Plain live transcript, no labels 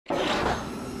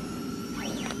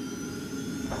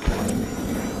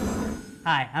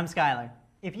Hi, I'm Skylar.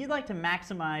 If you'd like to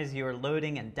maximize your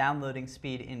loading and downloading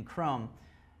speed in Chrome,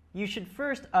 you should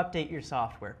first update your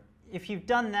software. If you've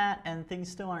done that and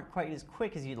things still aren't quite as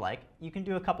quick as you'd like, you can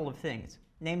do a couple of things,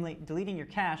 namely deleting your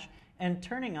cache and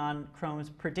turning on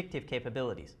Chrome's predictive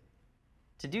capabilities.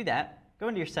 To do that, go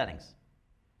into your settings.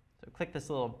 So click this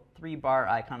little 3-bar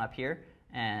icon up here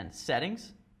and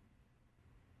Settings.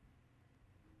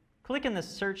 Click in the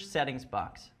Search Settings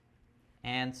box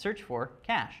and search for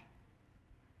Cache.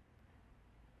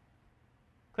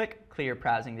 Click Clear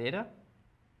Browsing Data,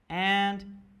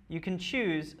 and you can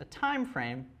choose a time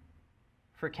frame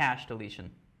for cache deletion.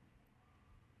 I'm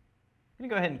going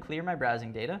to go ahead and clear my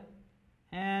browsing data,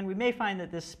 and we may find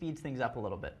that this speeds things up a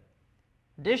little bit.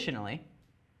 Additionally,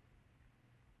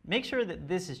 make sure that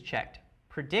this is checked.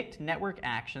 Predict network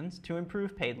actions to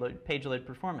improve page load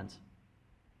performance.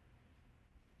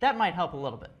 That might help a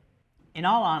little bit. In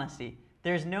all honesty,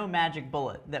 there's no magic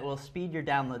bullet that will speed your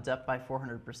downloads up by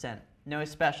 400%. No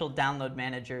special download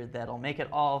manager that'll make it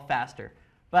all faster.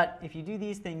 But if you do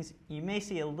these things, you may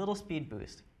see a little speed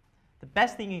boost. The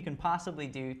best thing you can possibly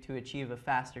do to achieve a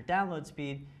faster download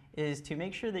speed is to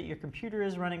make sure that your computer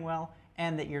is running well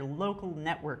and that your local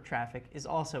network traffic is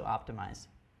also optimized.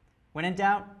 When in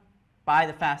doubt, buy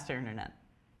the faster internet.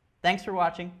 Thanks for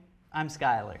watching. I'm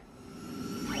Skylar.